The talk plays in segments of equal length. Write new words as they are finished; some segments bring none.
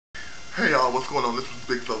Hey y'all, what's going on? This is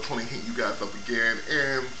Big Flo 20 hitting you guys up again,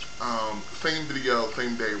 and same video,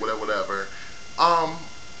 same day, whatever. Um,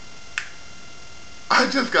 I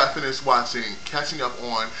just got finished catching up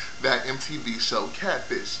on that MTV show,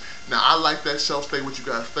 Catfish. Now, I like that show, say what you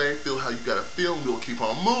gotta say, feel how you gotta feel, and we'll keep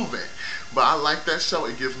on moving. But I like that show,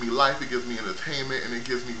 it gives me life, it gives me entertainment, and it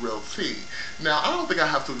gives me real tea. Now, I don't think I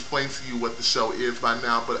have to explain to you what the show is by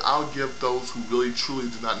now, but I'll give those who really truly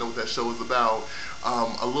do not know what that show is about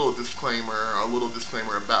a little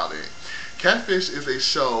disclaimer about it. Catfish is a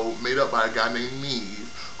show made up by a guy named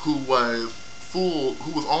Neve who was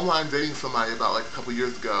online dating somebody about like a couple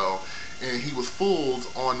years ago, and he was fooled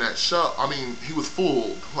on that show. I mean, he was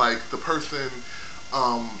fooled. Like the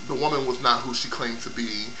woman was not who she claimed to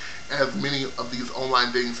be, as many of these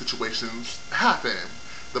online dating situations happen.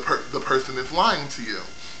 The person is lying to you.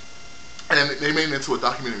 And they made it into a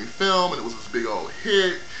documentary film, and it was this big old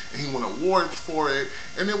hit, and he won awards for it,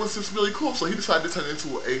 and it was just really cool. So he decided to turn it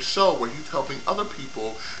into a show where he's helping other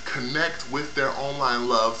people connect with their online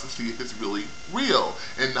loves to see if it's really real,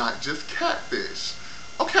 and not just catfish.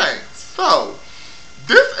 Okay, so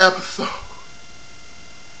this episode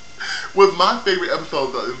was my favorite episode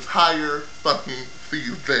of the entire fucking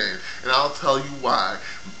season, and I'll tell you why.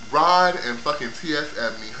 Rod and fucking T.S.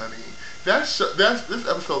 Ebony, honey. This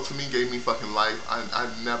episode to me gave me fucking life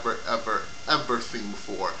I've never, ever seen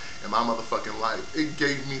before in my motherfucking life. It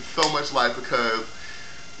gave me so much life because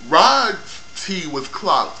Rod's tea was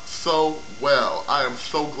clocked so well. I am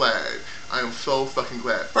so glad. I am so fucking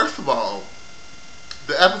glad. First of all,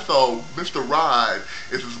 the episode, Mr. Rod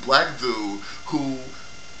is this black dude who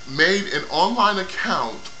made an online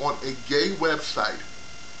account on a gay website,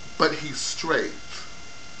 but he's straight.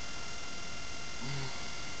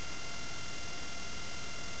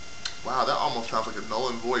 Wow, that almost sounds like a null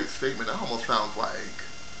and void statement. That almost sounds like,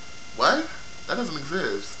 what? That doesn't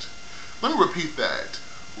exist. Let me repeat that.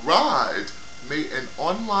 Rod made an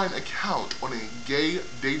online account on a gay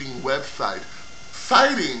dating website,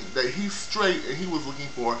 citing that he's straight and he was looking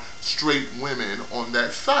for straight women on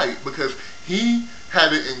that site because he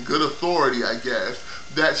had it in good authority, I guess,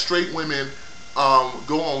 that straight women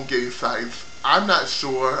go on gay sites. I'm not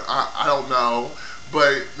sure. I don't know.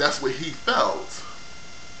 But that's what he felt.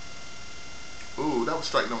 Ooh, that was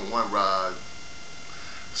strike number one, Rod.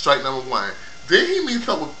 Strike number one. Then he meets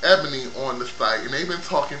up with Ebony on the site, and they've been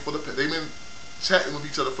chatting with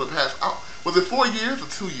each other for the past, was it 4 years or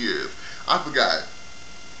 2 years? I forgot.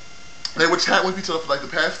 They were chatting with each other for like the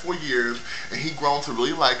past 4 years, and he grown to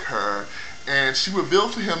really like her, and she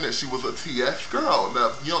revealed to him that she was a TS girl. Now,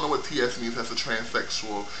 if you don't know what TS means, that's a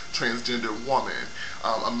transsexual, transgender woman,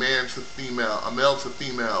 a male to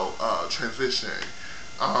female transition.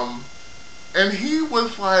 And he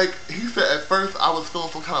was like, he said at first I was feeling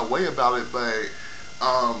some kind of way about it, but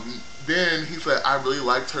then he said I really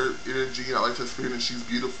liked her energy and I liked her spirit and she's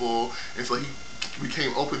beautiful, and so he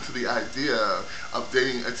became open to the idea of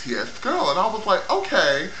dating a TS girl, and I was like,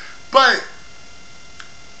 okay, but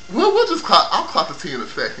I'll clock the tea in a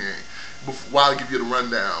second while I give you the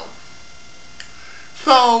rundown.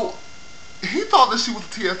 So he thought that she was a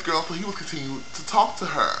TS girl, so he was continuing to talk to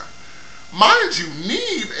her. Mind you,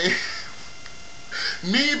 Neve and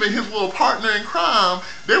his little partner in crime,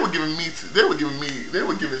 they were doing shade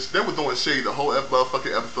the whole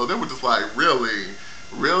motherfucking episode. They were just like, really,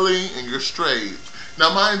 and you're straight.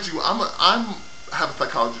 Now, mind you, I have a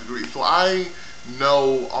psychology degree, so I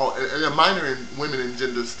know and a minor in women and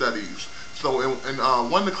gender studies. So, in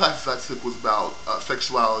one of the classes I took was about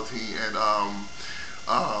sexuality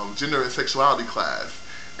and gender and sexuality class,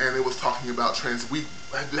 and it was talking about we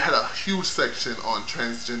had a huge section on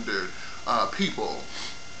transgender people,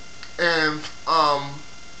 and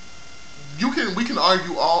we can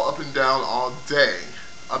argue all up and down all day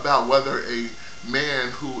about whether a man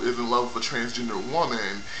who is in love with a transgender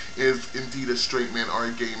woman is indeed a straight man or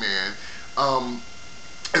a gay man.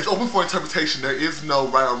 It's open for interpretation. There is no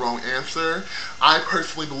right or wrong answer. I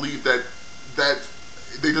personally believe that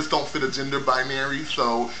they just don't fit a gender binary,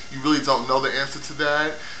 so you really don't know the answer to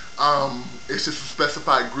that. It's just a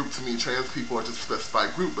specified group to me. Trans people are just a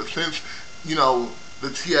specified group. But since, you know, the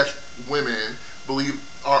TS women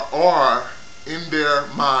are in their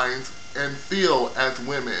minds and feel as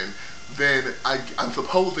women, then I'm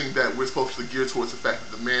supposing that we're supposed to gear towards the fact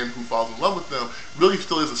that the man who falls in love with them really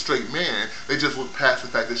still is a straight man. They just look past the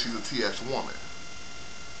fact that she's a TS woman.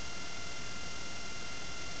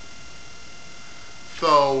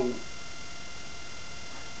 So,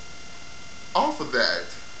 off of that,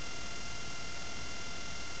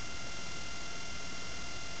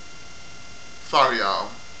 sorry y'all.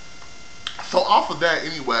 So off of that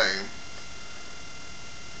anyway,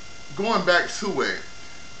 going back to it,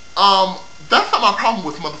 that's not my problem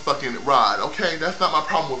with motherfucking Rod, okay? That's not my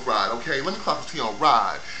problem with Rod, okay? Let me clock the T on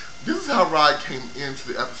Rod. This is how Rod came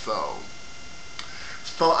into the episode.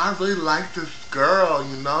 So I really liked this girl,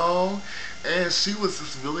 you know? And she was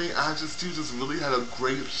just really, she just really had a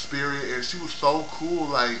great spirit, and she was so cool.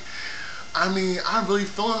 Like, I mean, I'm really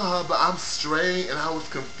feeling her, but I'm straight, and I was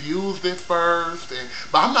confused at first.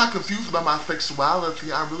 But I'm not confused about my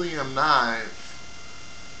sexuality. I really am not.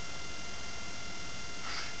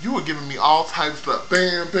 You were giving me all types of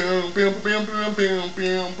bam, bam, bam, bam, bam, bam,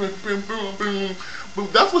 bam, bam, bam, bam, bam.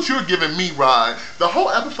 But that's what you were giving me, Rod. The whole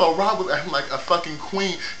episode, Rod was acting like a fucking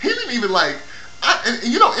queen. He didn't even like. And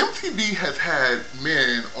you know, MTV has had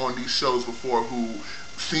men on these shows before who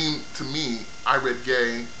seemed to me, I read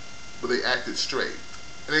gay, but they acted straight.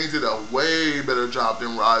 And they did a way better job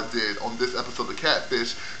than Rod did on this episode of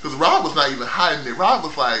Catfish, because Rod was not even hiding it. Rod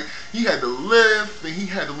was like, he had the lisp, and he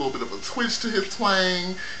had a little bit of a twitch to his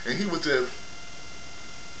twang, and he was just,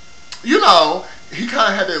 you know, he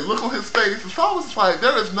kind of had that look on his face. And so I was just like,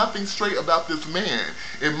 there is nothing straight about this man,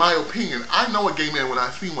 in my opinion. I know a gay man when I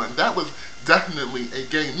see one. That was definitely a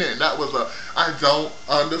gay man. That was a, I don't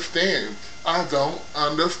understand. I don't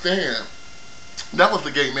understand. That was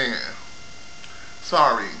a gay man.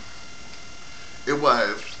 Sorry. It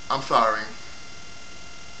was. I'm sorry.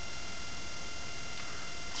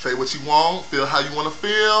 Say what you want, feel how you want to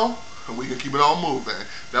feel, and we can keep it on moving.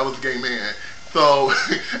 That was a gay man. So,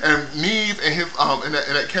 and Neve and his, and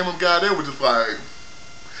that camera guy there were just like,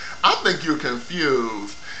 I think you're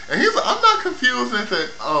confused. And he's like, I'm not confused. And I said,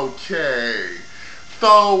 okay.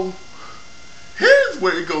 So, here's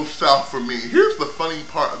where it goes south for me. Here's the funny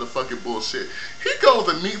part of the fucking bullshit. He goes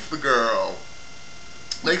and meets the girl.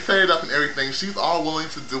 They set it up and everything. She's all willing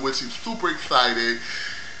to do it. She's super excited.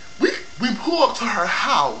 We pull up to her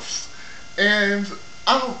house, and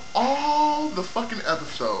out of all the fucking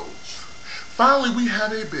episodes, finally we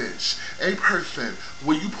have a bitch, a person,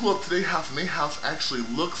 where you pull up to their house and their house actually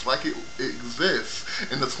looks like it exists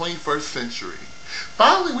in the 21st century.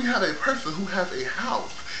 Finally we have a person who has a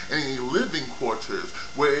house and a living quarters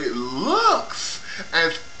where it looks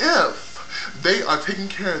as if they are taking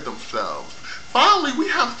care of themselves. Finally, we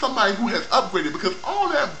have somebody who has upgraded, because all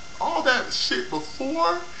that shit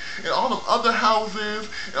before, and all them other houses,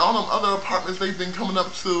 and all them other apartments they've been coming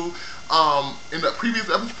up to, in the previous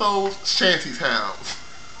episodes, shanty towns.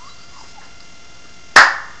 I'm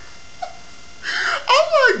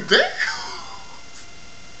like, damn.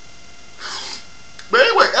 But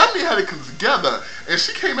anyway, Ebony had it together, and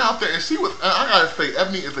she came out there, and she was, and I gotta say,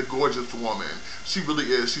 Ebony is a gorgeous woman. She really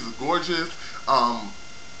is. She's a gorgeous,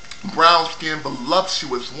 brown-skinned,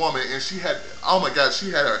 voluptuous woman, and she had, oh my god,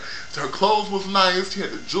 she had her clothes was nice, she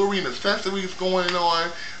had the jewelry and accessories going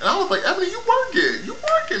on, and I was like, Ebony, you work it, you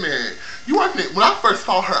working it, you working it. When I first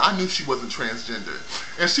saw her, I knew she wasn't transgender,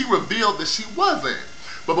 and she revealed that she wasn't.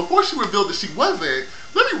 But before she revealed that she wasn't,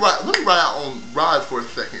 let me ride out on Rod for a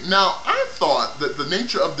second. Now, I thought that the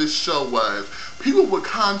nature of this show was people would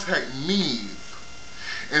contact me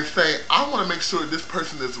and say, I want to make sure this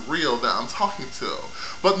person is real that I'm talking to.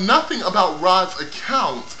 But nothing about Rod's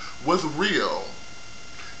account was real.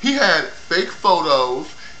 He had fake photos,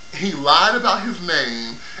 he lied about his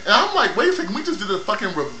name, and I'm like, wait a second, we just did a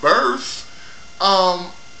fucking reverse,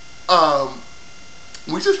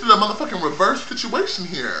 we just did a motherfucking reverse situation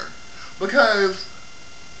here. Because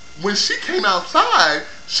when she came outside,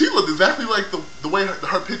 she looked exactly like the way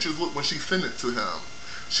her pictures looked when she sent it to him.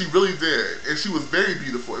 She really did. And she was very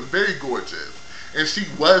beautiful and very gorgeous. And she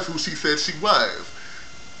was who she said she was.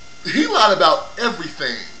 He lied about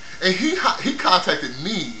everything. And he contacted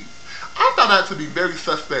me. I found that to be very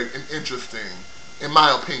suspect and interesting, in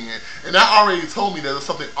my opinion. And that already told me that there's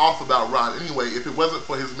something off about Rod. Anyway, if it wasn't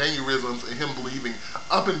for his mannerisms and him believing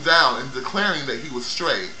up and down and declaring that he was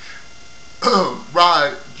straight,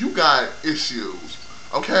 Rod, you got issues.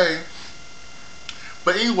 Okay?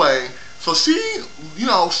 But anyway, so she, you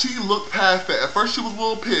know, she looked past that. At first she was a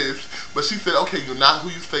little pissed, but she said, okay, you're not who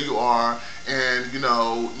you say you are, and you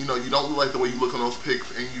know, you don't look like the way you look on those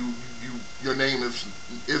pics, and your name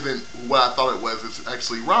isn't what I thought it was. It's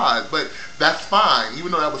actually Rod, but that's fine.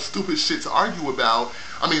 Even though that was stupid shit to argue about.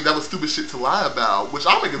 I mean, that was stupid shit to lie about, which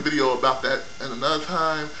I'll make a video about that at another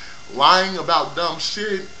time. Lying about dumb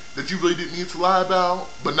shit that you really didn't need to lie about,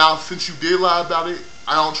 but now since you did lie about it,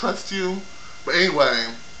 I don't trust you. But anyway.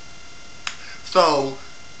 So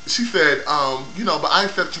she said, you know, but I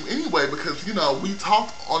accept you anyway because, you know, we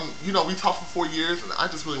talked for 4 years and I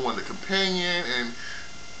just really wanted a companion, and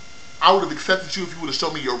I would have accepted you if you would have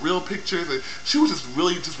shown me your real pictures. And she was just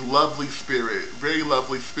really just lovely spirit, very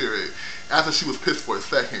lovely spirit, after she was pissed for a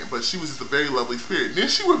second. But but she was just a very lovely spirit. Then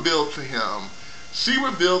she revealed to him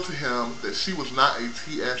that she was not a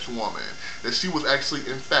TS woman, that she was actually,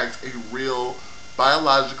 in fact, a real,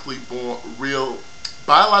 biologically born real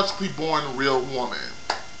woman.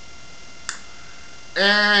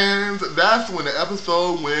 And that's when the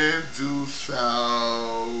episode went due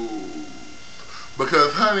south.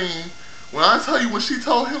 Because, honey, when I tell you, when she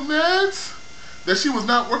told him that she was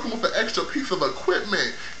not working with an extra piece of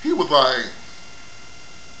equipment, he was like,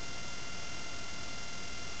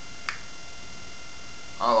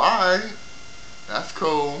 alright, that's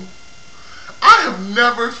cool. I have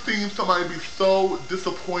never seen somebody be so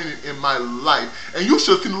disappointed in my life. And you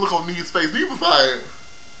should have seen the look on Neve's face. Neve was like,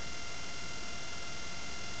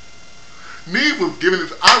 Neve was giving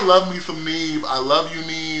this. I love me some Neve. I love you,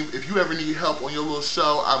 Neve. If you ever need help on your little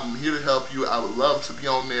show, I'm here to help you. I would love to be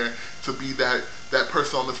on there, to be that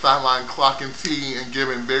person on the sideline clocking tea and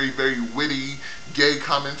giving very, very witty gay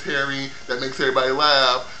commentary that makes everybody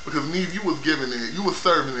laugh. Because Neve, you was giving it. You was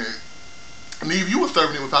serving it. Neve, you was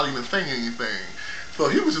serving it without even saying anything. So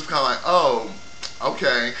he was just kind of like, oh,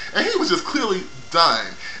 okay. And he was just clearly done.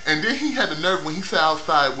 And then he had the nerve when he sat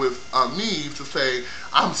outside with Neve to say,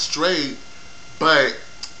 I'm straight, but,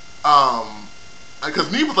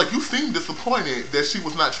 because Neve was like, you seem disappointed that she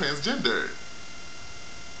was not transgendered.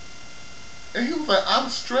 And he was like, I'm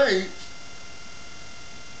straight.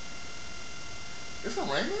 Is it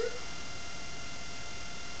raining?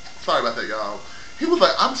 Sorry about that, y'all. He was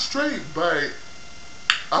like, I'm straight, but,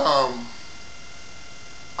 I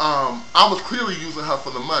was clearly using her for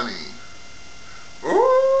the money.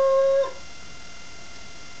 Ooh.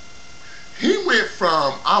 He went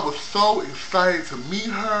from, I was so excited to meet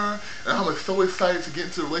her, and I was so excited to get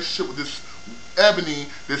into a relationship with this Ebony,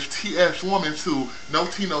 this TS woman, to no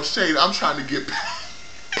tea, no shade, I'm trying to get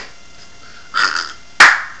paid.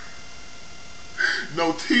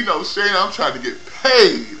 No tea, no shade, I'm trying to get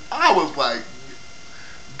paid. I was like,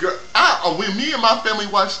 girl, when me and my family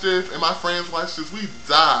watched this, and my friends watched this, we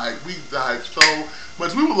died so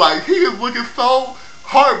much. We were like, he is looking so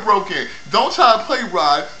heartbroken. Don't try to play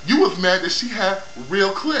Rod. You was mad that she had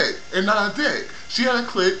real clit and not a dick. She had a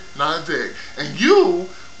clit, not a dick. And you,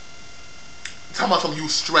 talking about something, you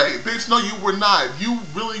straight. Bitch, no, you were not. You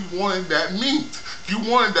really wanted that meat. You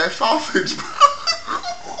wanted that sausage.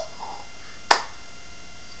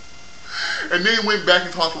 And then went back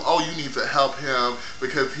and talked to him, oh, you need to help him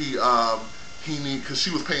because because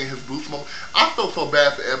she was paying his boots money. I felt so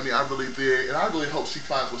bad for Ebony, I really did, and I really hope she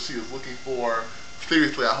finds what she is looking for.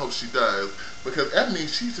 Seriously, I hope she does, because Ebony,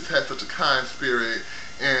 she just had such a kind spirit,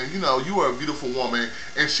 and you know, you are a beautiful woman,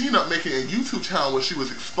 and she ended up making a YouTube channel where she was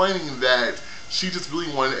explaining that she just really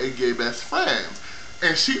wanted a gay best friend,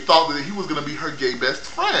 and she thought that he was going to be her gay best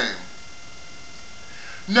friend.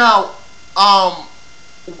 Now,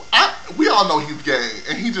 we all know he's gay,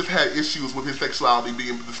 and he just had issues with his sexuality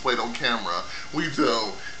being displayed on camera. We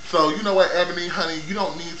do. So, you know what, Ebony, honey, you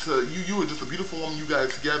don't need to, you are just a beautiful woman, you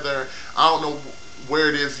guys together. I don't know where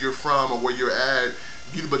it is you're from or where you're at,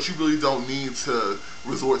 but you really don't need to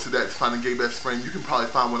resort to that to find a gay best friend. You can probably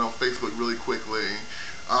find one on Facebook really quickly.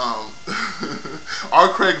 Or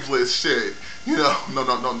Craigslist, shit. You know, no,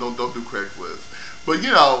 don't do Craigslist. But,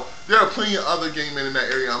 you know, there are plenty of other gay men in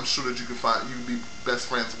that area I'm sure that you can find, you can be best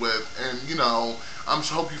friends with. And, you know, I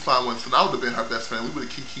hope you find one. So I would have been her best friend. We would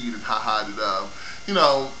have kikied and ha-ha'd it up. You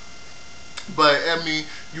know, but Ebony,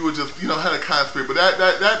 you were just, you know, had a kind spirit. But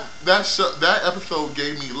that episode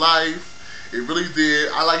gave me life. It really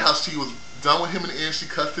did. I like how she was done with him in the end. She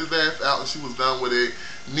cussed his ass out and she was done with it.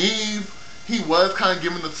 Neve, he was kind of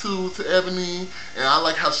giving the two to Ebony. And I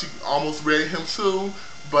like how she almost read him too.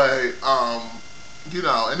 But, you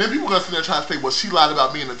know, and then people are going to sit there trying to say, well, she lied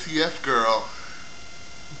about being a TS girl.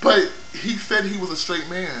 But he said he was a straight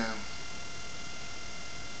man.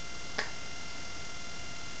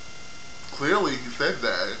 Clearly, he said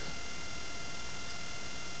that.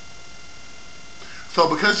 So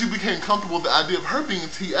because you became comfortable with the idea of her being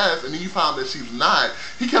TS, and then you found that she's not,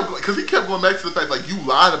 he kept going back to the fact, like, you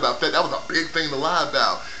lied about that. That was a big thing to lie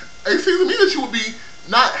about. It seems to me that you would be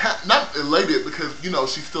not elated because, you know,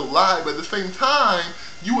 she still lied, but at the same time,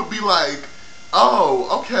 you would be like,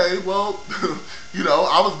 oh, okay, well, you know,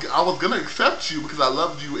 I was gonna accept you because I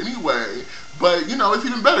loved you anyway. But, you know, it's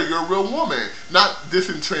even better. You're a real woman. Not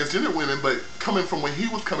dissing transgender women, but coming from where he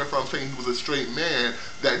was coming from, saying he was a straight man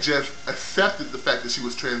that just accepted the fact that she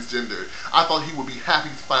was transgender. I thought he would be happy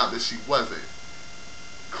to find out that she wasn't.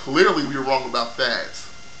 Clearly, we were wrong about that.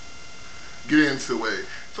 Get into it.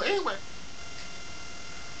 So anyway.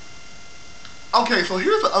 Okay, so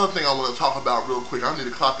here's the other thing I want to talk about real quick. I need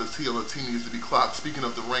to clock this T on the T needs to be clocked. Speaking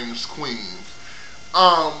of the ranged queens.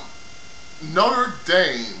 Notre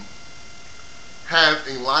Dame has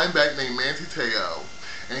a linebacker named Manti Te'o,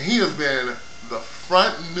 and he has been the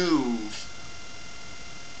front news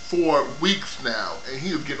for weeks now, and he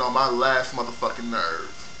is getting on my last motherfucking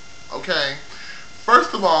nerves. Okay?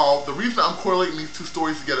 First of all, the reason I'm correlating these two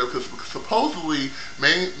stories together is because supposedly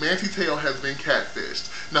Manti Te'o has been catfished.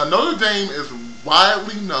 Now, Notre Dame is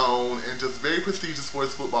widely known and just very prestigious for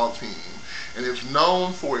its football team, and it's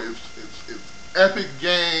known for its epic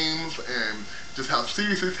games and just how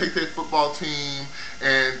serious they take their football team.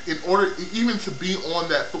 And in order even to be on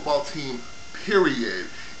that football team, period,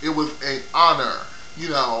 it was an honor, you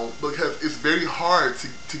know, because it's very hard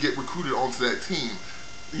to get recruited onto that team.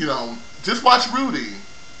 You know, just watch Rudy.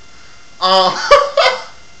 Y'all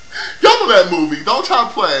know that movie. Don't try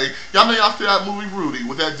to play. Y'all know y'all see that movie Rudy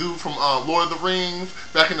with that dude from Lord of the Rings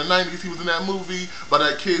back in the 90s. He was in that movie by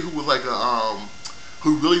that kid who was like a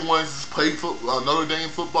who really wanted to play Notre Dame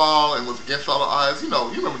football and was against all the odds. You know,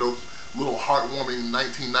 you remember those little heartwarming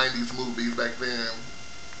 1990s movies back then.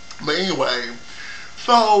 But anyway,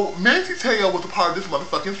 so Manti Te'o was a part of this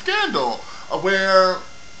motherfucking scandal where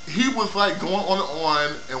he was like going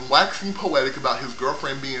on and waxing poetic about his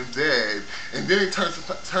girlfriend being dead, and then it turns to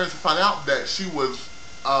find out that she was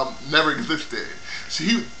never existed.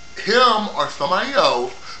 Him or somebody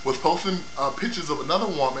else was posting pictures of another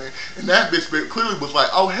woman, and that bitch clearly was like,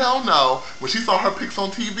 oh hell no. When she saw her pics on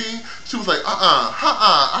TV, she was like,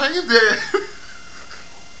 I ain't dead.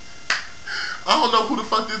 I don't know who the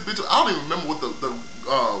fuck this bitch was. I don't even remember what the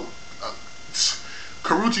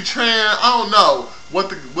Karuchi Tran, I don't know what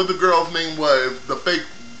the girl's name was, the fake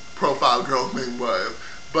profile girl's name was.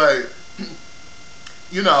 But,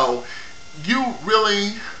 you know, you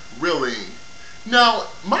really, now,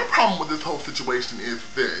 my problem with this whole situation is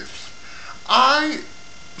this.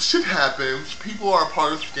 Shit happens, people are a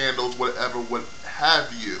part of scandals, whatever, what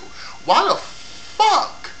have you. Why the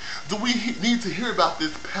fuck do we need to hear about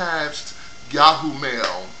this past Yahoo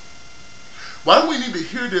Mail? Why do we need to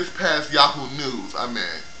hear this past Yahoo News, I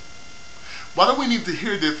mean? Why do we need to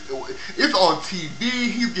hear this? It's on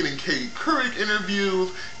TV, he's getting Katie Couric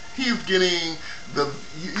interviews, he's getting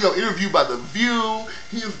interviewed by The View,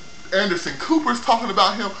 Anderson Cooper's talking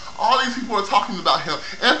about him, all these people are talking about him,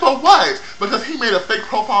 and for what? Because he made a fake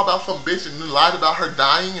profile about some bitch and then lied about her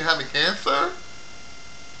dying and having cancer?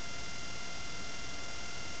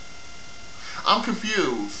 I'm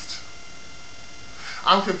confused.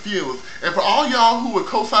 And for all y'all who were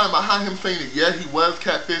co-signing behind him saying that, yeah, he was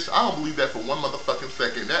catfish, I don't believe that for one motherfucking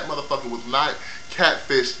second. That motherfucker was not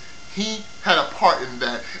catfish. He had a part in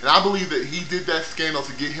that. And I believe that he did that scandal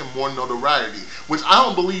to get him more notoriety. Which I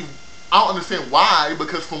don't understand why,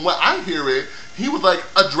 because from what I hear he was like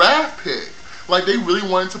a draft pick. Like they really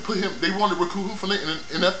wanted to they wanted to recruit him from the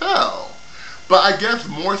NFL. But I guess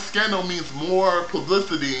more scandal means more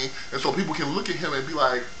publicity, and so people can look at him and be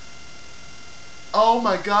like, oh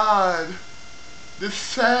my God, this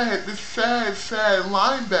sad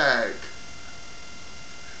linebacker.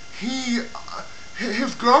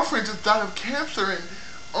 His girlfriend just died of cancer, and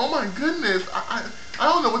oh my goodness, I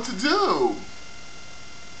don't know what to do.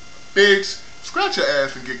 Bitch, scratch your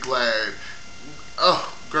ass and get glad.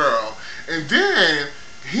 Oh, girl. And then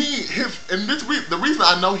the reason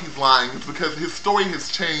I know he's lying is because his story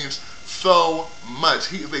has changed so much.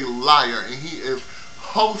 He is a liar, and he is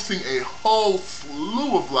hosting a whole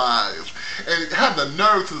slew of lies, and have the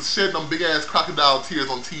nerve to shed them big ass crocodile tears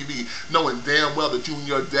on TV, knowing damn well that you and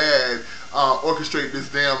your dad orchestrated this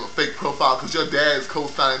damn fake profile, because your dad is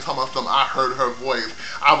co-signing, talking about something. I heard her voice,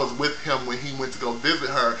 I was with him when he went to go visit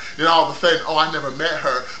her, then all of a sudden, oh, I never met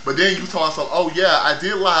her, but then you talking something, oh yeah, I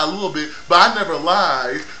did lie a little bit, but I never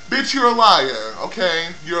lied. Bitch, you're a liar, okay?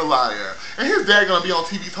 You're a liar. And his dad gonna be on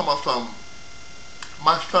TV talking about something.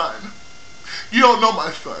 My son. You don't know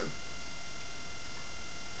my son.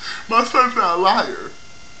 My son's not a liar.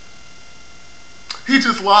 He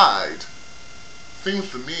just lied. Seems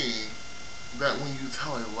to me that when you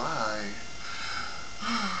tell a lie,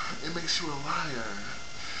 it makes you a liar.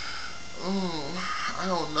 Oh, I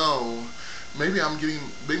don't know. Maybe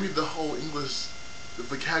the whole English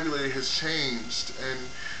vocabulary has changed, and,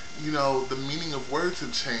 you know, the meaning of words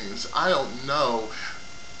have changed. I don't know.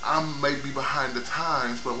 I may be behind the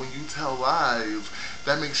times, but when you tell lies,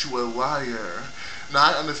 that makes you a liar. Now,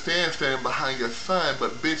 I understand standing behind your son,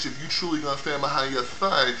 but bitch, if you truly gonna stand behind your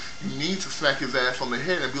son, you need to smack his ass on the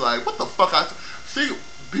head and be like, what the fuck see,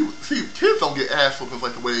 kids don't get ass whoopings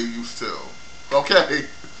like the way they used to. Okay?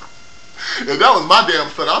 If that was my damn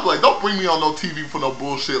son, I'd be like, don't bring me on no TV for no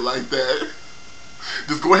bullshit like that.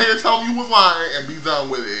 Just go ahead and tell him you was lying and be done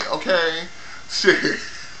with it, okay? Shit.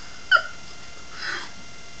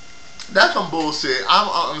 That's some bullshit. I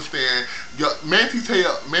don't understand. Manti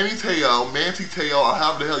Te'o, or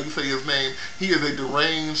however the hell you say his name, he is a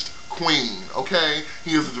deranged queen, okay?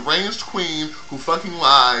 He is a deranged queen who fucking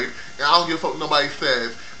lied, and I don't give a fuck what nobody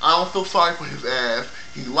says. I don't feel sorry for his ass.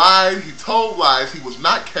 He lied, he told lies, he was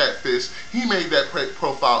not Catfish, he made that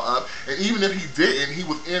profile up, and even if he didn't, he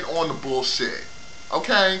was in on the bullshit.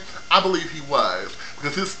 Okay? I believe he was,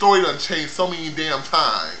 because his story done changed so many damn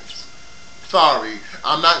times. Sorry,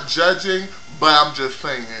 I'm not judging, but I'm just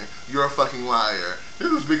saying, you're a fucking liar.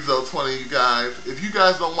 This is Big Zo 20, you guys. If you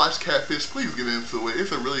guys don't watch Catfish, please get into it.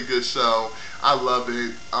 It's a really good show. I love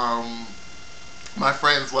it. My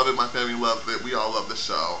friends love it, my family loves it, we all love the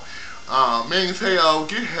show. Manti Te'o,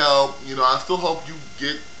 get help. You know, I still hope you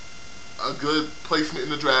get a good placement in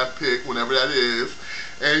the draft pick, whenever that is.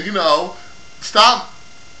 And, you know, stop.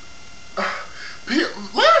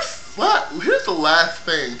 Here's the last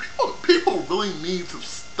thing. People really need to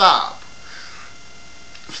stop.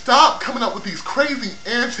 Stop coming up with these crazy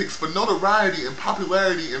antics for notoriety and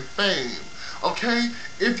popularity and fame. Okay?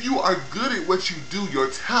 If you are good at what you do, your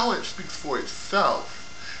talent speaks for itself.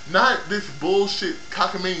 Not this bullshit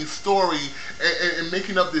cockamamie story and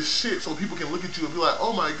making up this shit so people can look at you and be like,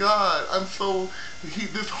 oh my god,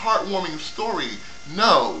 this heartwarming story.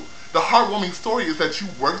 No. The heartwarming story is that you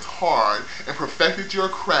worked hard and perfected your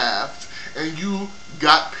craft and you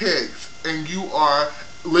got picked and you are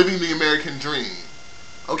living the American dream.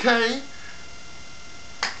 Okay?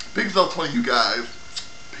 Big Zo 20, you guys.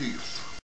 Peace.